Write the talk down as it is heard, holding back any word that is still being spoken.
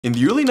In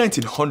the early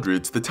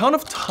 1900s, the town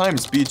of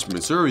Times Beach,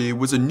 Missouri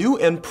was a new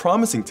and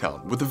promising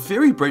town with a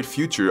very bright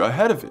future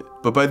ahead of it.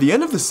 But by the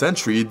end of the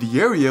century, the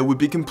area would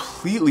be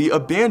completely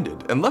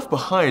abandoned and left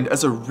behind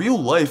as a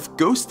real-life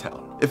ghost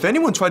town. If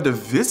anyone tried to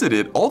visit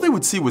it, all they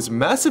would see was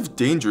massive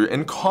danger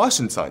and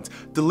caution signs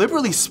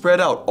deliberately spread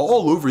out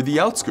all over the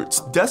outskirts,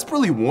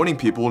 desperately warning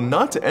people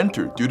not to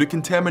enter due to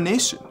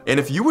contamination. And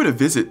if you were to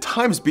visit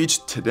Times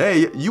Beach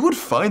today, you would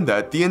find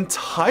that the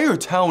entire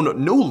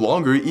town no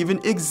longer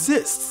even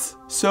exists.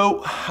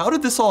 So how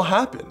did this all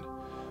happen?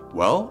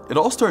 Well, it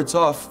all starts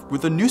off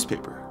with a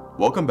newspaper.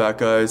 Welcome back,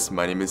 guys.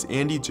 My name is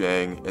Andy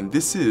Jiang, and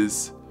this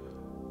is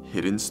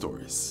Hidden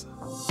Stories.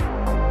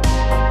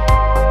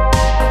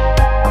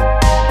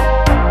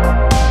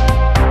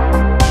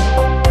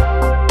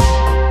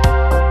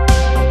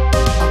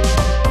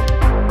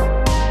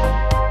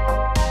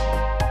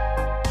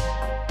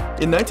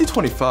 In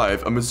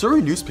 1925, a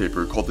Missouri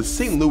newspaper called the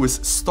St. Louis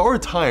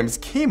Star-Times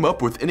came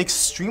up with an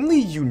extremely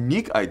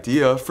unique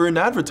idea for an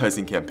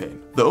advertising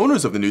campaign. The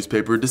owners of the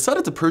newspaper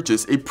decided to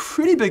purchase a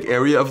pretty big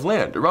area of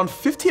land around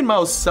 15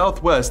 miles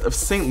southwest of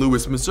St.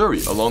 Louis,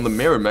 Missouri, along the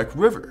Merrimack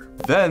River.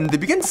 Then, they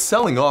began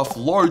selling off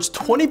large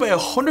 20 by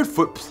 100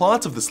 foot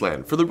plots of this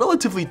land for the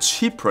relatively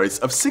cheap price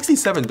of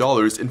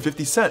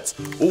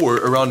 $67.50, or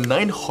around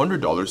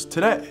 $900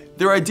 today.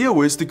 Their idea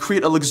was to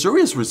create a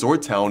luxurious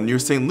resort town near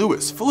St.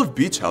 Louis, full of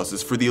beach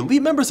houses for the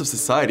elite members of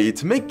society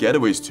to make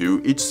getaways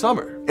to each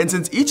summer. And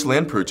since each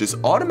land purchase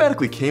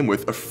automatically came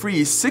with a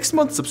free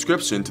 6-month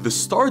subscription to the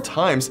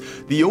Star-Times,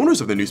 the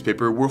owners of the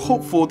newspaper were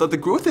hopeful that the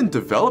growth and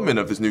development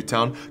of this new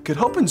town could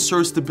help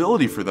ensure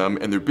stability for them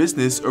and their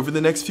business over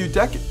the next few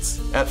decades.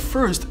 At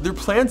first, their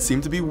plan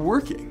seemed to be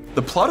working.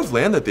 The plot of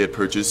land that they had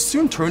purchased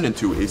soon turned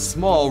into a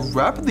small,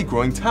 rapidly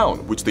growing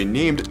town, which they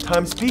named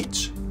Times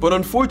Beach. But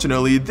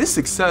unfortunately, this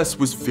success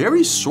was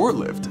very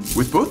short-lived.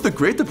 With both the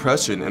Great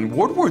Depression and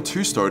World War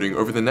II starting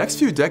over the next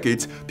few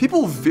decades,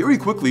 people very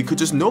quickly could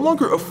just no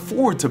longer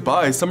afford to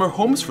buy summer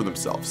homes for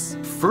themselves.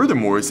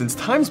 Furthermore, since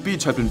Times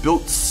Beach had been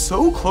built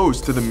so close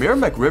to the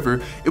Merrimack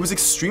River, it was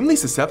extremely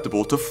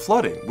susceptible to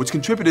flooding, which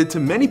contributed to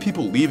many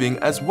people leaving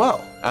as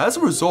well. As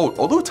a result,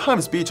 although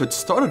Times Beach had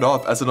started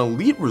off as an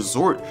elite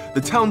resort, the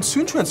town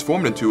soon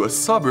transformed into a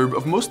suburb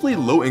of mostly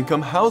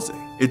low-income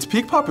housing. Its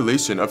peak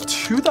population of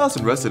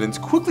 2,000 residents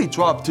quickly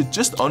dropped to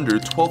just under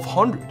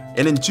 1,200.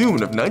 And in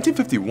June of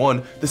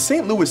 1951, the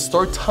St. Louis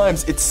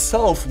Star-Times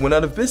itself went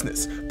out of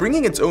business,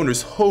 bringing its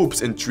owners'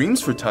 hopes and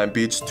dreams for Times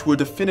Beach to a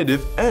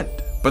definitive end.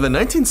 By the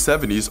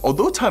 1970s,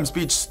 although Times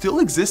Beach still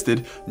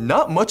existed,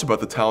 not much about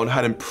the town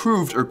had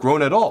improved or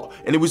grown at all,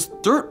 and it was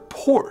dirt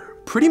poor.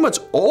 Pretty much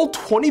all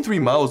 23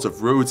 miles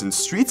of roads and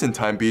streets in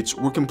Times Beach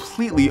were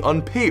completely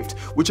unpaved,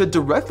 which had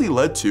directly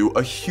led to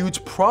a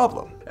huge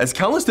problem. As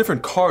countless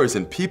different cars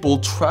and people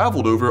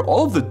traveled over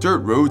all of the dirt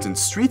roads and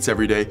streets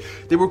every day,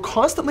 they were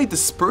constantly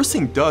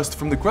dispersing dust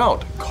from the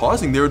ground,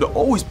 causing there to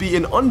always be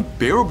an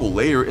unbearable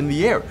layer in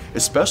the air,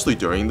 especially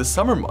during the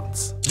summer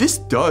months. This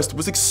dust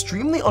was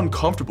extremely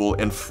uncomfortable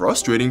and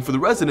frustrating for the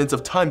residents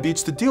of Times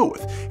Beach to deal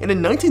with, and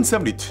in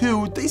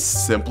 1972, they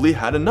simply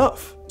had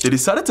enough. They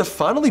decided to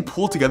finally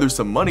pull together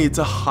some money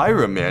to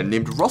hire a man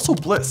named Russell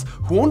Bliss,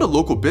 who owned a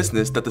local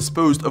business that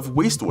disposed of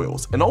waste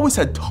oils and always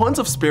had tons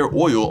of spare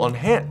oil on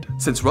hand.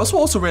 Since Russell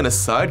also ran a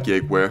side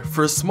gig where,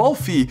 for a small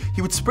fee,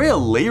 he would spray a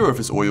layer of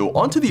his oil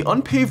onto the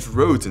unpaved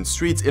roads and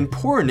streets in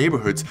poorer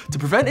neighborhoods to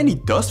prevent any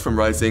dust from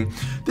rising,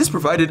 this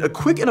provided a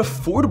quick and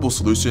affordable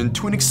solution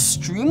to an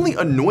extremely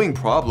annoying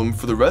problem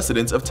for the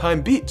residents of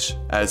Times Beach.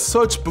 As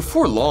such,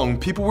 before long,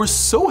 people were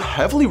so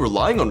heavily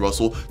relying on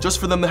Russell just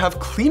for them to have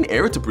clean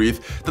air to breathe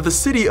that the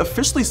city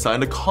officially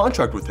signed a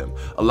contract with him,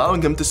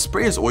 allowing him to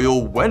spray his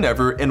oil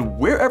whenever and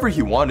wherever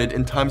he wanted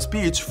in Times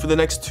Beach for the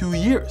next 2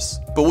 years.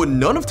 But what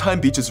none of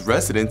Times Beach's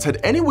residents had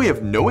any way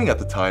of knowing at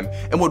the time,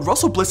 and what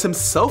Russell Bliss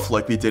himself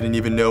likely didn't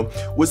even know,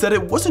 was that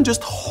it wasn't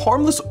just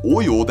harmless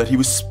oil that he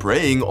was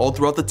spraying all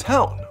throughout the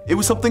town. It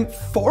was something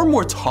far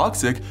more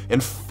toxic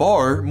and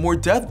far more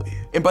deadly.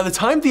 And by the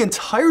time the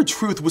entire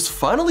truth was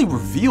finally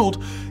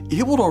revealed,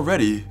 it would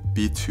already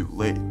be too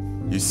late.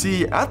 You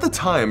see, at the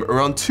time,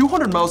 around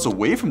 200 miles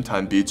away from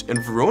Times Beach in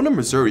Verona,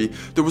 Missouri,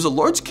 there was a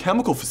large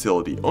chemical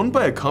facility owned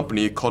by a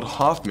company called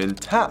Hoffman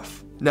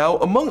Taff. Now,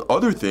 among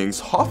other things,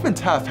 Hoffman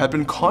Taff had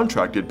been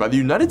contracted by the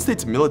United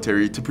States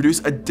military to produce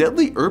a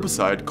deadly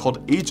herbicide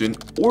called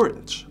Agent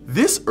Orange.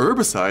 This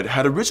herbicide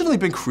had originally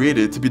been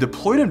created to be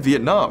deployed in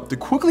Vietnam to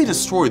quickly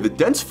destroy the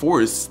dense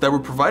forests that were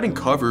providing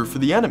cover for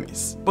the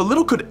enemies. But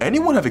little could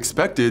anyone have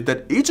expected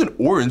that Agent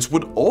Orange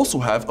would also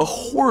have a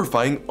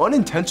horrifying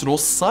unintentional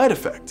side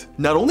effect.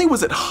 Not only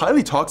was it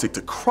highly toxic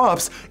to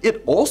crops,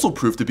 it also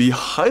proved to be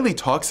highly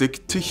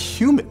toxic to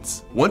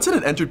humans. Once it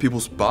had entered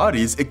people's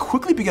bodies, it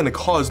quickly began to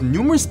cause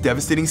numerous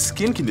devastating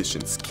skin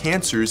conditions,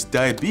 cancers,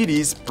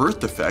 diabetes, birth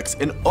defects,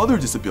 and other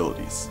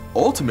disabilities.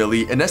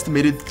 Ultimately, an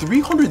estimated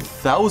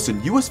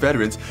 300,000 US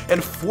veterans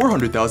and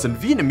 400,000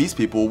 Vietnamese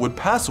people would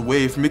pass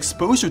away from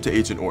exposure to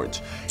Agent Orange,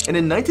 and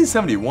in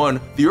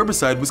 1971, the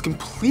herbicide was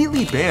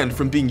completely banned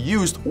from being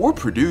used or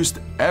produced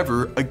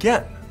ever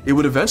again. It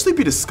would eventually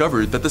be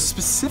discovered that the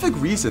specific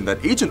reason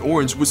that Agent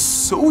Orange was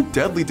so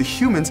deadly to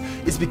humans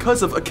is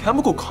because of a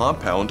chemical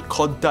compound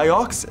called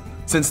dioxin.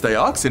 Since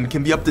dioxin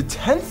can be up to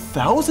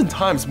 10,000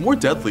 times more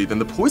deadly than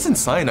the poison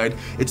cyanide,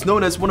 it's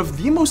known as one of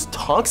the most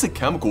toxic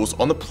chemicals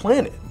on the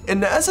planet.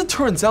 And as it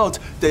turns out,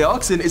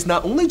 dioxin is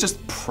not only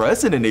just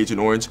present in Agent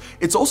Orange,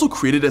 it's also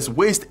created as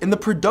waste in the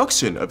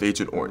production of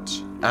Agent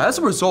Orange. As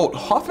a result,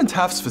 Hoffman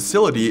Taft's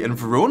facility in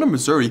Verona,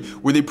 Missouri,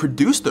 where they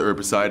produced the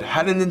herbicide,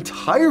 had an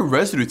entire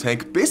residue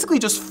tank basically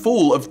just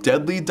full of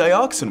deadly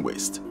dioxin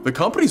waste. The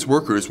company's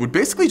workers would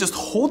basically just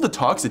hold the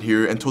toxin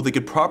here until they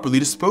could properly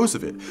dispose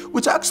of it,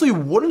 which actually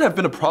wouldn't have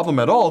been a problem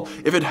at all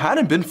if it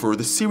hadn't been for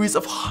the series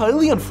of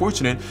highly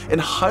unfortunate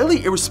and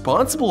highly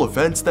irresponsible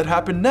events that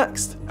happened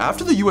next.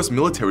 After the US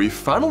military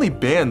finally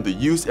banned the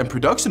use and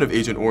production of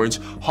Agent Orange,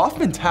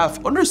 Hoffman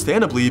Taft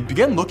understandably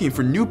began looking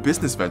for new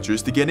business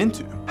ventures to get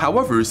into.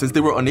 However, since they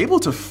were unable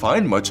to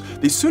find much,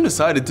 they soon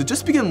decided to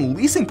just begin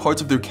leasing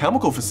parts of their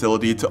chemical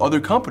facility to other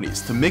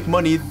companies to make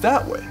money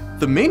that way.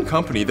 The main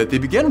company that they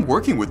began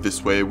working with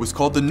this way was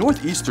called the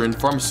Northeastern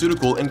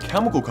Pharmaceutical and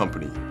Chemical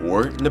Company,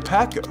 or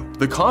NAPACO.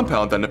 The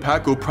compound that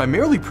NAPACO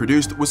primarily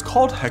produced was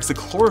called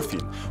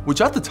hexachlorophene, which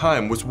at the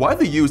time was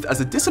widely used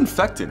as a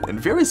disinfectant in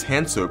various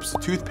hand soaps,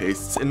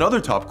 toothpastes, and other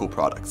topical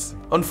products.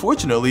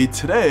 Unfortunately,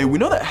 today we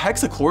know that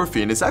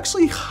hexachlorophene is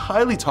actually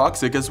highly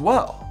toxic as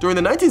well. During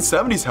the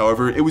 1970s,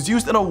 however, it was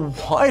used in a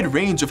wide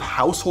range of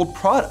household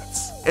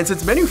products. And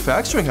since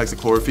manufacturing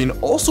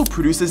hexachlorophene also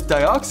produces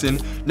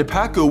dioxin,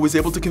 NAPACO was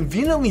able to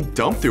conveniently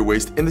dump their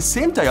waste in the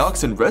same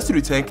dioxin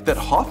residue tank that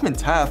Hoffman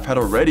Taft had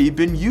already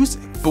been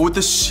using. But with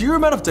the sheer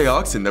amount of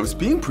dioxin that was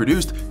being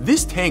produced,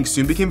 this tank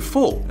soon became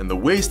full, and the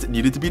waste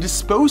needed to be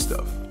disposed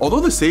of.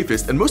 Although the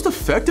safest and most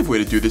effective way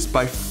to do this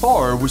by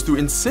far was through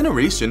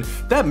incineration,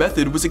 that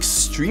method was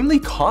extremely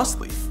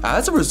costly.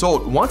 As a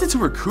result, wanting to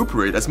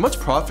recuperate as much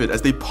profit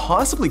as they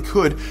possibly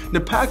could,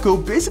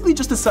 NAPACO basically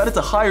just decided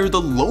to hire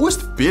the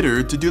lowest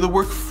bidder to do the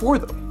work for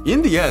them.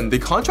 In the end, they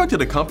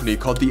contracted a company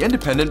called the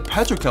Independent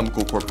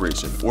Petrochemical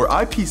Corporation, or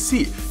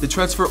IPC, to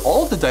transfer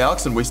all of the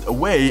dioxin waste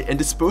away and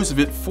dispose of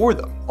it for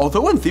them.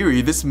 Although in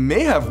theory this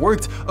may have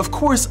worked, of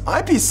course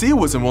IPC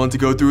wasn't willing to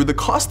go through the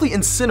costly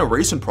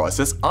incineration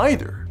process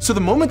either. So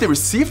the moment they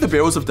received the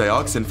barrels of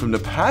dioxin from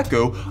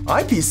NAPACO,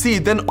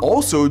 IPC then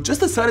also just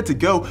decided to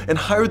go and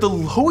hire the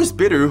lowest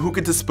bidder who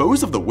could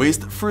dispose of the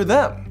waste for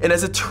them. And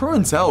as it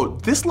turns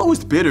out, this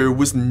lowest bidder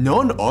was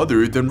none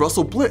other than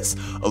Russell Bliss,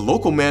 a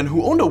local man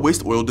who owned a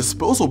waste oil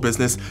disposal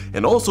business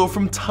and also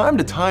from time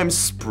to time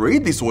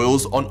sprayed these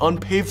oils on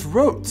unpaved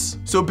roads.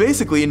 So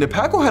basically,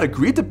 NAPACO had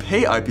agreed to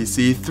pay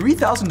IPC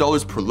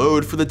 $3,000 per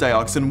load for the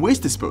dioxin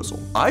waste disposal.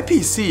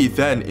 IPC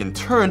then, in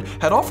turn,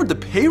 had offered to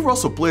pay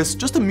Russell Bliss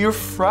just a mere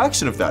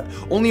fraction of that,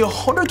 only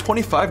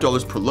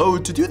 $125 per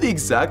load to do the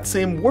exact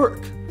same work.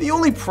 The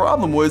only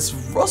problem was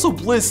Russell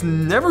Bliss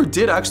never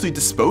did actually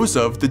dispose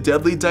of the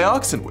deadly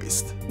dioxin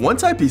waste.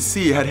 Once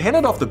IPC had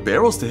handed off the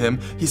barrels to him,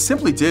 he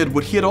simply did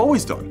what he had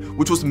always done,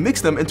 which was mix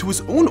them into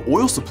his own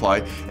oil supply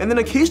and then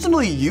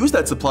occasionally use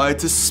that supply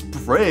to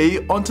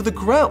spray onto the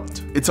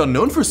ground. It's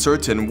unknown for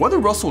certain whether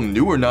Russell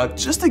knew or not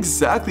just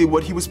exactly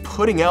what he was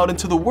putting out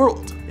into the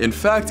world. In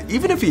fact,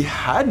 even if he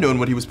had known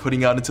what he was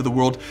putting out into the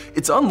world,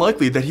 it's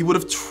unlikely that he would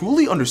have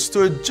truly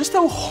understood just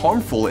how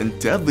harmful and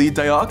deadly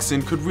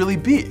dioxin could really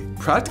be.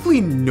 Practically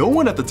no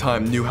one at the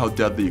time knew how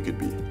deadly it could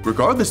be.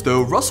 Regardless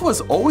though, Russell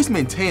has always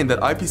maintained that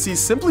IPC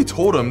simply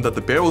told him that the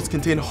barrels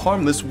contain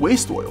harmless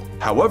waste oil.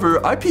 However,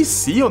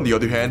 IPC on the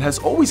other hand has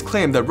always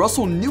claimed that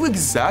Russell knew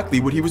exactly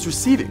what he was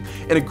receiving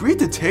and agreed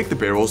to take the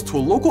barrels to a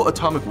local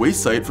atomic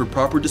waste site for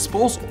proper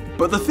disposal.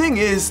 But the thing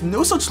is,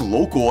 no such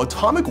local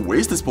atomic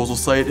waste disposal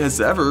site has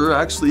ever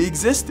actually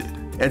existed.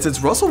 And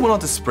since Russell went on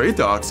to spray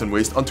dioxin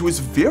waste onto his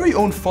very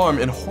own farm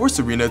and horse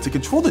arena to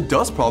control the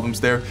dust problems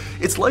there,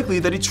 it's likely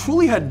that he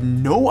truly had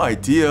no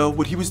idea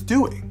what he was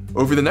doing.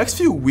 Over the next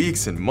few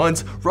weeks and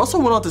months,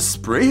 Russell went on to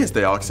spray his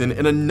dioxin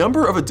in a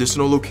number of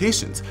additional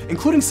locations,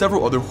 including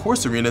several other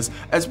horse arenas,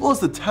 as well as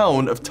the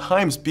town of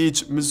Times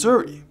Beach,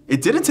 Missouri.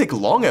 It didn't take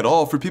long at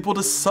all for people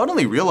to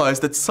suddenly realize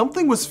that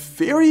something was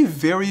very,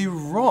 very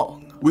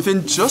wrong.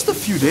 Within just a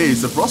few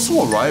days of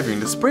Russell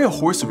arriving to spray a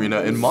horse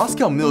arena in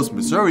Moscow Mills,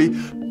 Missouri,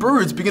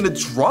 birds began to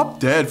drop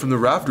dead from the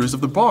rafters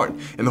of the barn,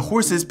 and the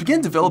horses began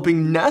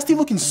developing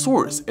nasty-looking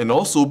sores and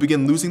also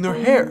began losing their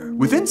hair.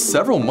 Within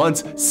several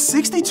months,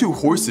 62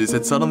 horses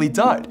had suddenly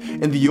died,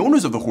 and the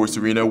owners of the horse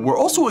arena were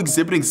also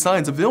exhibiting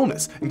signs of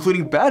illness,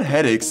 including bad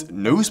headaches,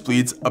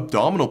 nosebleeds,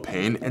 abdominal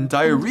pain, and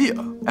diarrhea.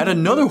 At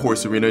another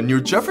horse arena near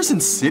Jefferson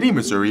City,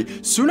 Missouri,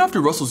 soon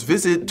after Russell's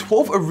visit,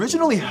 12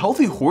 originally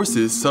healthy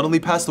horses suddenly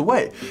passed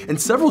away,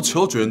 and several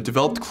children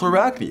developed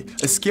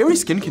chloracne, a scary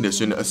skin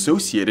condition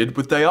associated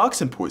with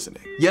dioxin poisoning.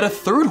 poisoning. Yet a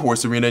third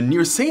horse arena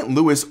near St.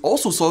 Louis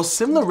also saw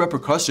similar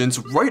repercussions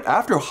right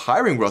after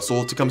hiring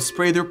Russell to come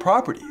spray their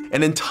property.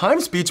 And in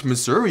Times Beach,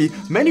 Missouri,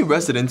 many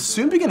residents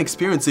soon began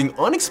experiencing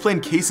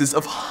unexplained cases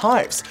of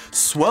hives,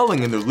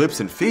 swelling in their lips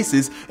and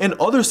faces, and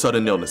other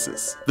sudden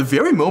illnesses. The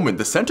very moment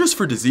the Centers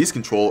for Disease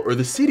Control, or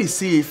the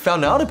CDC,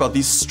 found out about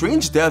these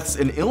strange deaths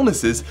and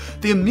illnesses,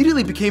 they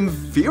immediately became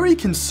very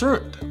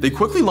concerned. They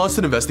quickly launched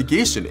an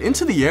investigation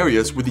into the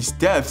areas where these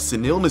deaths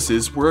and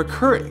illnesses were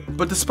occurring.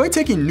 But despite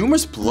taking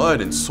numerous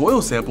blood and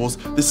soil samples,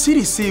 the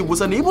CDC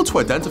was unable to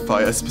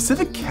identify a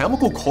specific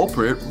chemical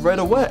culprit right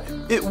away.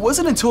 It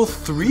wasn't until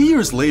 3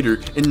 years later,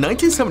 in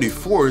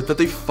 1974, that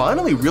they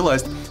finally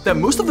realized that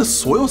most of the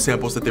soil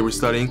samples that they were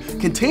studying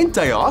contained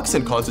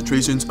dioxin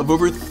concentrations of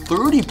over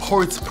 30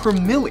 parts per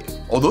million.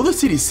 Although the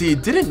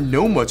CDC didn't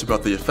know much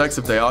about the effects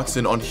of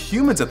dioxin on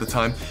humans at the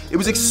time, it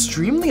was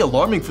extremely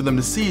alarming for them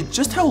to see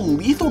just how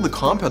lethal the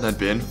compound had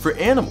been for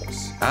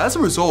animals. As a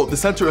result, the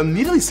center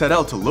immediately set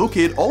out to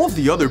locate all of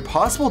the other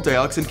possible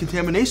dioxin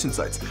contamination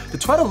sites to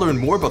try to learn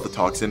more about the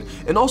toxin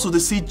and also to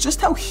see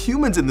just how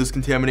humans in those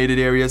contaminated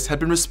areas had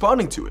been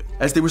responding to it.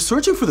 As they were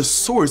searching for the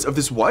source of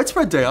this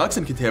widespread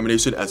dioxin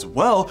contamination as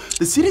well,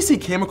 the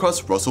CDC came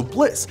across Russell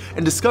Bliss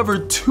and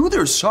discovered, to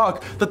their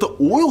shock, that the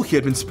oil he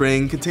had been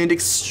spraying contained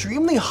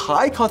extremely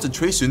high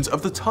concentrations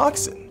of the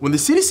toxin. When the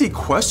CDC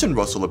questioned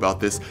Russell about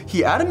this,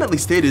 he adamantly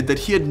stated that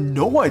he had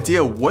no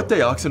idea what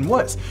dioxin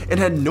was and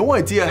had no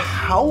idea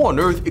how on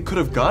earth it could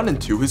have gotten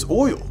into his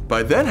oil.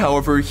 By then,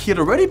 however, he had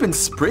already been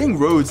spraying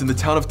roads in the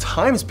town of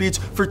Times Beach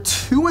for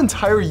 2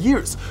 entire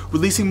years,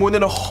 releasing more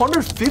than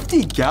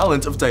 150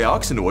 gallons of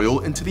dioxin oil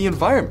into the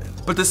environment.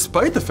 But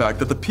despite the fact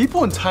that the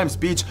people in Times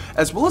Beach,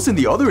 as well as in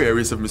the other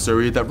areas of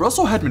Missouri that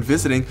Russell had been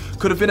visiting,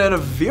 could have been at a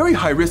very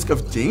high risk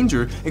of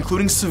danger,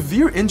 including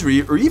severe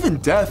injury or even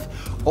death,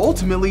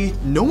 ultimately,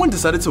 no one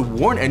decided to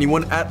warn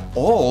anyone at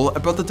all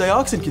about the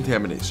dioxin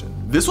contamination.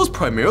 This was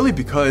primarily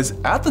because,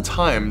 at the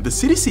time, the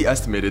CDC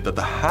estimated that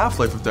the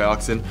half-life of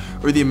dioxin,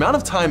 or the amount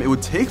of time it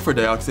would take for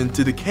dioxin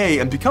to decay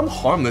and become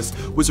harmless,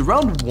 was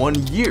around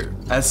 1 year.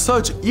 As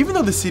such, even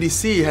though the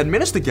CDC had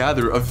managed to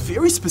gather a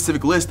very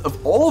specific list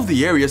of all of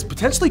the areas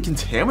potentially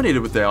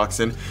contaminated with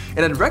dioxin, and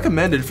had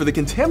recommended for the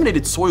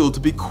contaminated soil to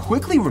be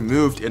quickly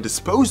removed and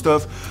disposed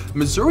of,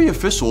 Missouri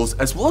officials,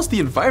 as well as the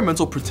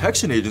Environmental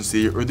Protection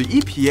Agency, or the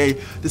EPA,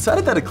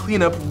 decided that a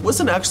cleanup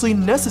wasn't actually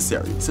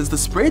necessary, since the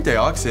sprayed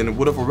dioxin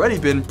would have already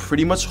been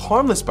pretty much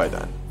harmless by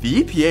then.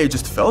 The EPA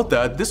just felt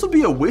that this would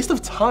be a waste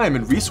of time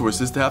and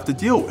resources to have to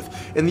deal with,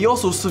 and they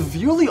also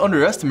severely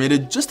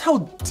underestimated just how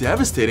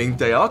devastating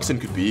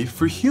dioxin could be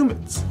for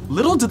humans.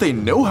 Little did they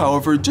know,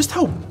 however, just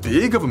how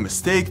big of a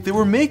mistake they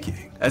were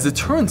making. As it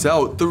turns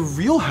out, the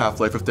real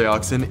half-life of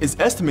dioxin is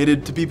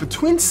estimated to be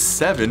between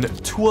 7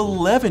 to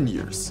 11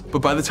 years.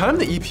 But by the time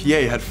the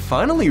EPA had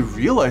finally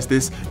realized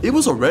this, it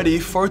was already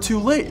far too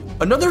late.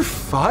 Another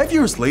 5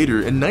 years later,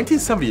 in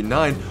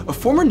 1979, a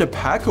former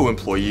NAPACO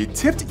employee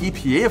tipped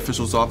EPA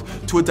officials off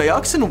to a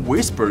dioxin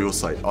waste burial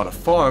site on a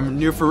farm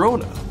near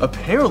Verona.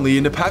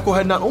 Apparently, NAPACO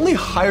had not only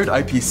hired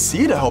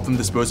IPC to help them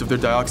dispose of their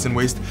dioxin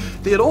waste,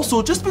 they had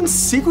also just been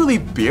secretly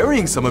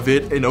burying some of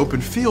it in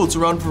open fields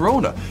around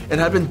Verona and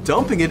had been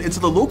dumping it into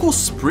the local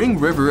Spring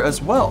River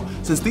as well,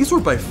 since these were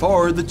by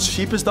far the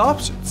cheapest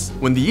options.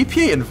 When the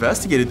EPA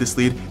investigated this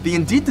lead, they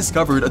indeed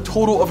discovered a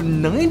total of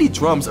 90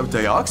 drums of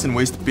dioxin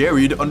waste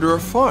buried under a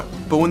farm.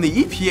 But when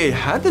the EPA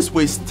had this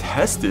waste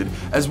tested,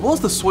 as well as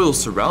the soil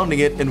surrounding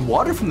it and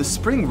water from the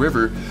Spring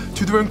River,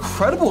 to their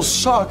incredible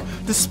shock,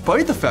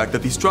 despite the fact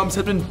that these drums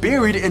had been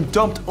buried and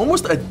dumped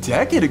almost a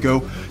decade ago,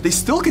 they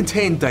still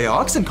contained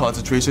dioxin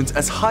concentrations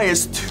as high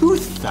as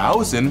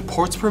 2,000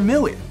 parts per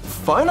million.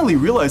 Finally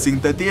realizing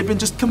that they had been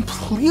just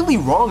completely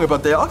wrong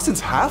about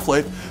dioxin's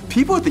half-life,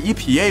 people at the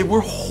EPA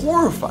were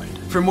horrified.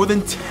 For more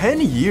than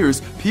 10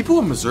 years, people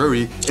in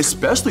Missouri,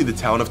 especially the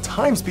town of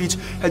Times Beach,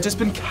 had just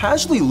been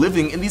casually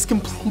living in these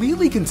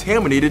completely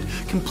contaminated,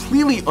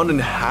 completely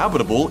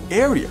uninhabitable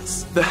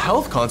areas. The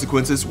health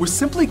consequences were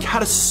simply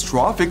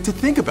catastrophic to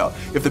think about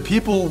if the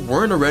people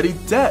weren't already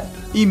dead.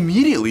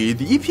 Immediately,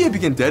 the EPA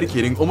began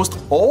dedicating almost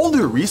all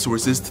their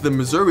resources to the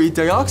Missouri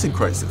dioxin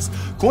crisis,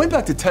 going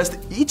back to test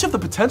each of the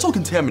potential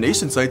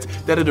contamination sites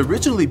that had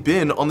originally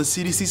been on the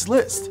CDC's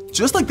list.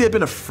 Just like they had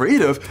been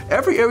afraid of,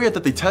 every area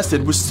that they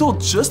tested was still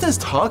just as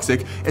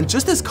toxic and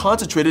just as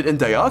concentrated in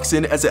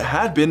dioxin as it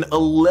had been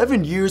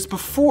 11 years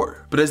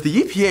before. But as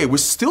the EPA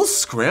was still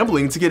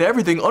scrambling to get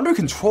everything under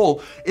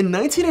control, in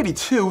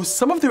 1982,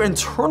 some of their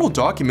internal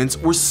documents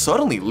were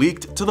suddenly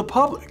leaked to the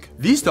public.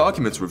 These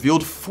documents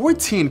revealed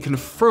 14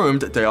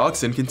 confirmed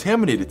dioxin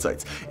contaminated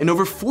sites and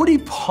over 40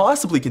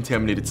 possibly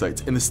contaminated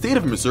sites in the state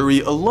of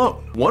Missouri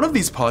alone. One of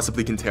these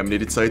possibly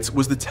contaminated sites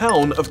was the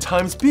town of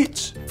Times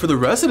Beach. For the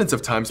residents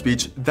of Times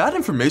Beach, that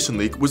information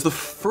leak was the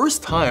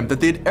first time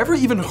that they had ever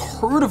even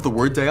heard of the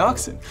word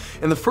dioxin,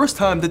 and the first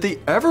time that they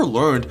ever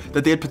learned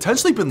that they had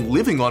potentially been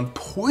living on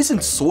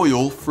poisoned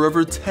soil for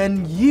over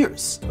 10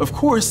 years. Of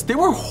course, they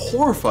were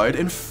horrified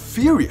and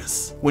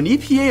furious. When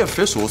EPA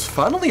officials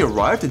finally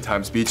arrived in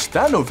Times Beach,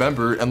 that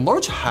November in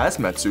large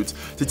hazmat suits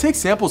to take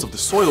samples of the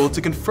soil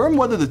to confirm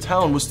whether the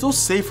town was still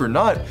safe or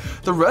not,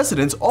 the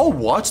residents all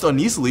watched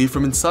uneasily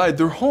from inside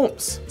their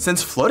homes.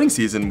 Since flooding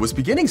season was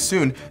beginning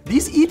soon,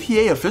 these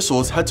EPA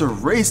officials had to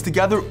race to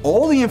gather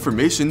all the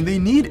information they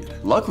needed.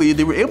 Luckily,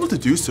 they were able to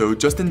do so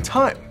just in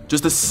time.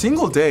 Just a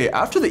single day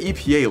after the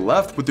EPA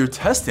left with their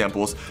test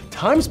samples,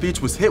 Times Beach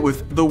was hit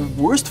with the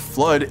worst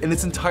flood in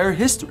its entire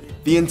history.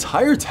 The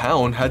entire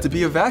town had to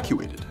be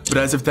evacuated. But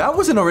as if that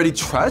wasn't already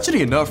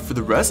tragedy enough for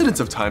the residents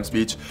of Times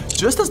Beach,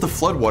 just as the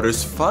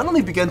floodwaters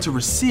finally began to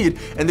recede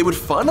and they would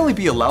finally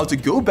be allowed to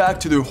go back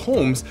to their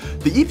homes,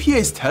 the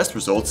EPA's test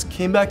results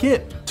came back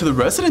in. To the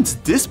residents'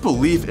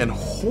 disbelief and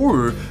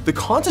horror, the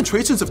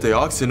concentrations of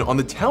dioxin on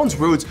the town's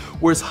roads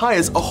were as high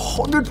as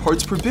 100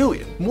 parts per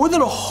billion, more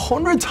than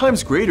 100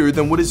 times greater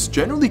than what is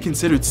generally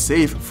considered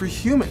safe for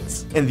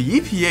humans. And the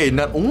EPA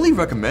not only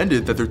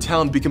recommended that their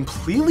town be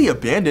completely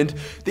abandoned,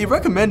 they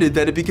recommended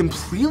that it be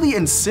completely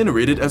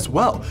incinerated as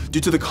well,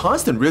 due to the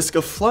constant risk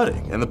of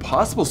flooding and the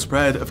possible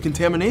spread of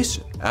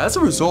contamination. As a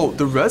result,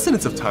 the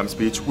residents of Times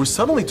Beach were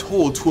suddenly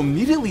told to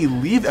immediately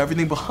leave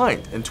everything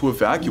behind and to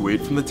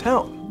evacuate from the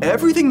town.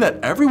 Everything that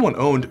everyone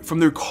owned, from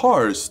their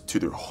cars, to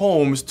their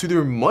homes, to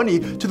their money,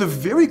 to the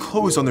very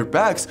clothes on their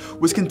backs,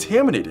 was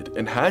contaminated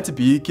and had to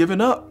be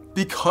given up.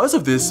 Because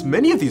of this,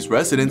 many of these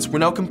residents were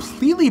now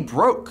completely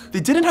broke. They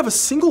didn't have a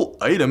single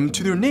item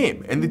to their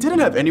name, and they didn't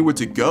have anywhere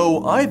to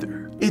go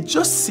either. It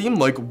just seemed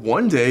like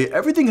one day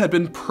everything had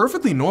been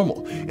perfectly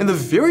normal, and the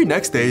very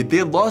next day they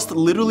had lost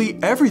literally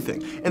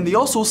everything, and they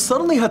also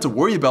suddenly had to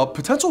worry about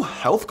potential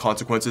health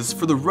consequences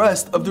for the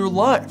rest of their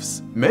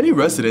lives. Many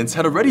residents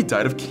had already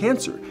died of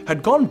cancer,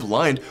 had gone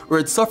blind, or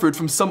had suffered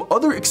from some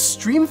other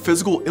extreme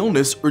physical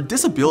illness or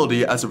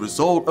disability as a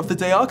result of the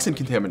dioxin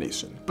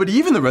contamination. But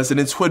even the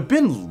residents who had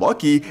been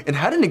lucky and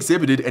hadn't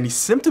exhibited any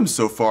symptoms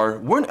so far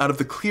weren't out of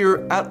the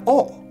clear at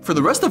all. For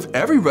the rest of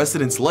every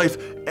resident's life,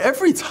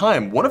 every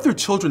time one of their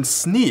children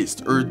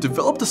sneezed or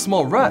developed a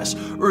small rash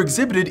or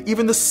exhibited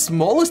even the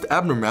smallest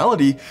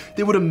abnormality,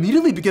 they would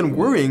immediately begin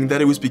worrying that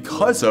it was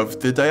because of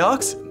the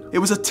dioxin. It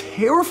was a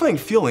terrifying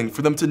feeling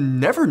for them to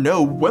never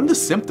know when the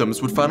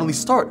symptoms would finally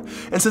start,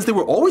 and since they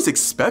were always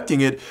expecting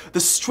it, the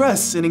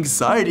stress and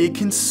anxiety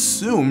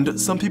consumed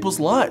some people's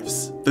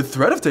lives. The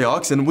threat of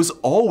dioxin was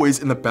always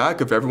in the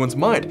back of everyone's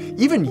mind,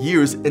 even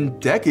years and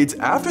decades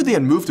after they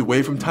had moved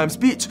away from Times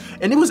Beach,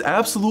 and it was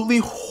absolutely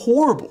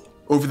horrible.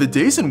 Over the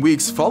days and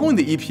weeks following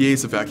the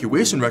EPA's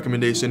evacuation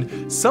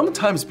recommendation, some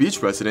Times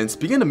Beach residents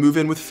began to move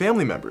in with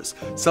family members,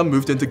 some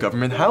moved into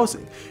government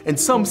housing, and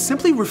some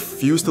simply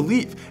refused to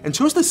leave and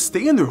chose to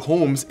stay in their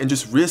homes and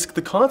just risk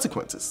the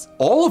consequences.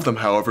 All of them,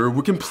 however,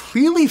 were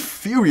completely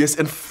furious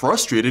and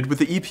frustrated with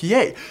the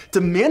EPA,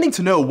 demanding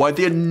to know why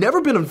they had never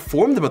been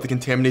informed about the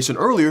contamination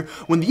earlier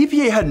when the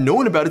EPA had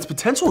known about its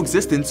potential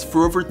existence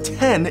for over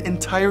 10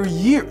 entire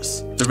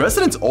years. The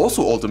residents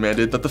also all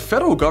demanded that the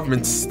federal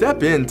government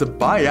step in to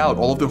buy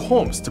out all of their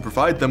homes to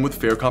provide them with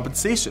fair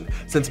compensation,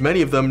 since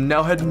many of them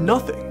now had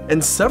nothing.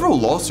 And several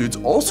lawsuits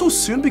also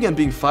soon began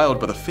being filed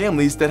by the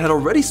families that had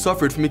already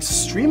suffered from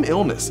extreme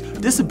illness,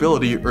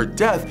 disability, or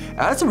death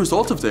as a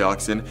result of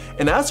dioxin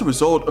and as a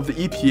result of the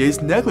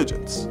EPA's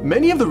negligence.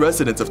 Many of the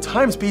residents of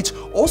Times Beach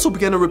also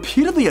began to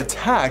repeatedly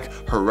attack,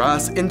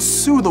 harass, and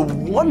sue the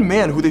one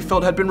man who they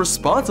felt had been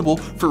responsible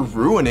for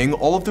ruining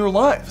all of their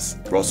lives,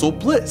 Russell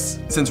Bliss.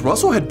 Since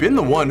Russell had been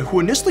the one who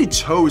initially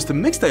chose to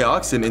mix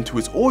dioxin into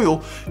his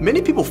oil,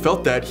 many people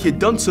felt that he had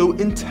done so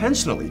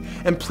intentionally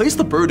and placed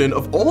the burden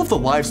of all of the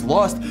lives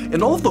lost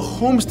and all of the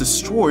homes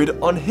destroyed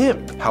on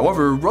him.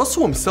 However,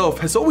 Russell himself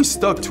has always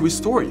stuck to his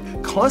story,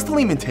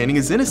 constantly maintaining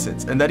his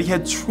innocence and that he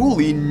had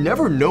truly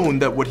never known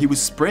that what he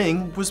was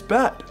spraying was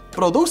bad.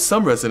 But although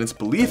some residents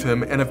believe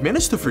him and have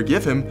managed to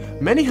forgive him,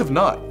 many have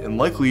not and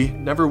likely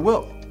never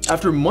will.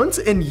 After months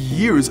and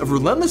years of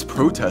relentless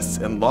protests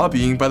and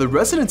lobbying by the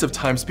residents of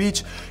Times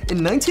Beach,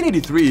 in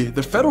 1983,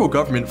 the federal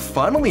government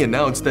finally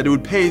announced that it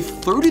would pay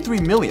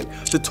 $33 million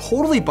to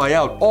totally buy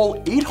out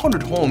all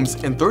 800 homes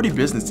and 30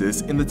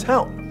 businesses in the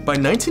town. By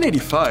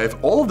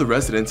 1985, all of the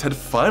residents had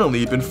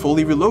finally been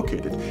fully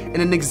relocated, and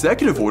an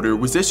executive order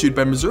was issued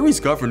by Missouri's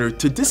governor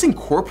to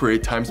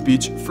disincorporate Times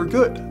Beach for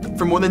good.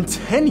 For more than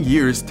 10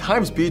 years,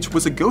 Times Beach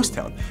was a ghost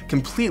town,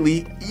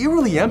 completely,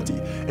 eerily empty,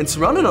 and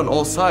surrounded on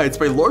all sides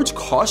by large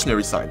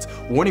cautionary signs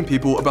warning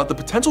people about the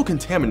potential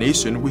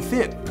contamination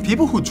within.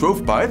 People who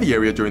drove by the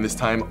area during this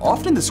time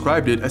often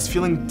described it as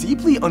feeling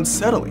deeply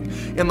unsettling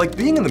and like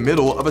being in the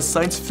middle of a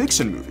science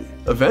fiction movie.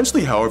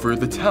 Eventually, however,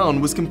 the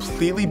town was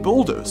completely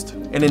bulldozed,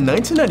 and in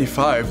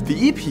 1995,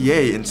 the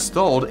EPA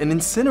installed an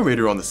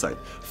incinerator on the site,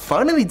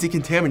 finally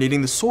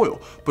decontaminating the soil,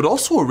 but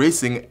also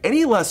erasing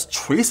any last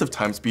trace of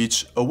Times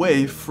Beach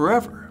away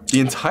forever. The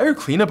entire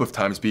cleanup of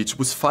Times Beach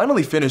was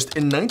finally finished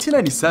in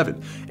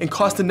 1997 and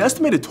cost an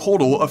estimated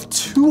total of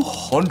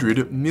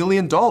 $200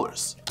 million.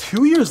 $200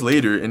 2 years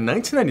later, in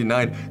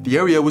 1999, the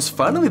area was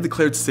finally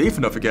declared safe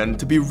enough again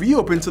to be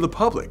reopened to the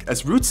public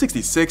as Route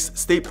 66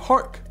 State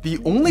Park. The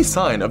only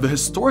sign of the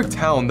historic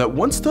town that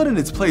once stood in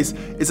its place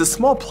is a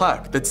small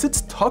plaque that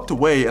sits tucked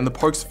away in the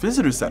park's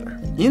visitor center.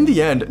 In the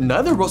end,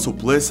 neither Russell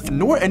Bliss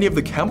nor any of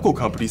the chemical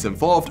companies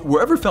involved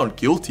were ever found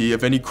guilty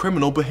of any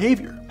criminal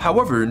behavior.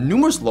 However,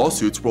 numerous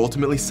lawsuits were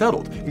ultimately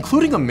settled,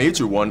 including a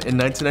major one in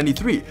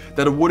 1993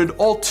 that awarded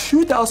all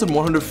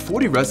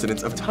 2,140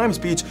 residents of Times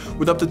Beach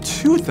with up to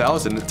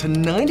 $2,000 to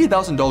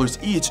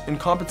 $90,000 each in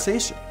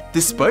compensation.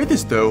 Despite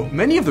this though,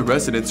 many of the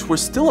residents who are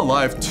still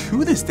alive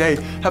to this day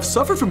have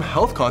suffered from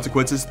health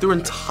consequences their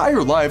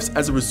entire lives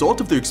as a result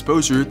of their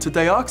exposure to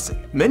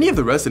dioxin. Many of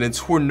the residents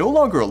who are no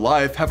longer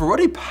alive have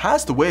already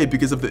passed away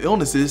because of the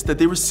illnesses that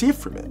they received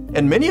from it.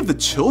 And many of the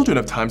children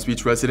of Times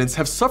Beach residents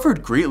have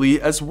suffered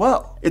greatly as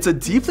well. It's a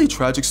deeply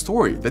tragic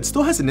story that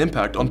still has an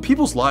impact on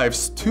people's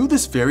lives to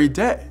this very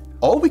day.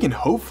 All we can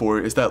hope for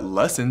is that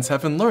lessons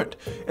have been learned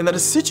and that a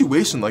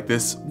situation like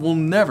this will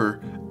never,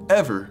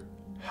 ever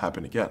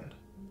happen again.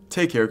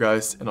 Take care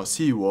guys, and I'll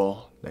see you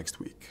all next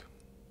week.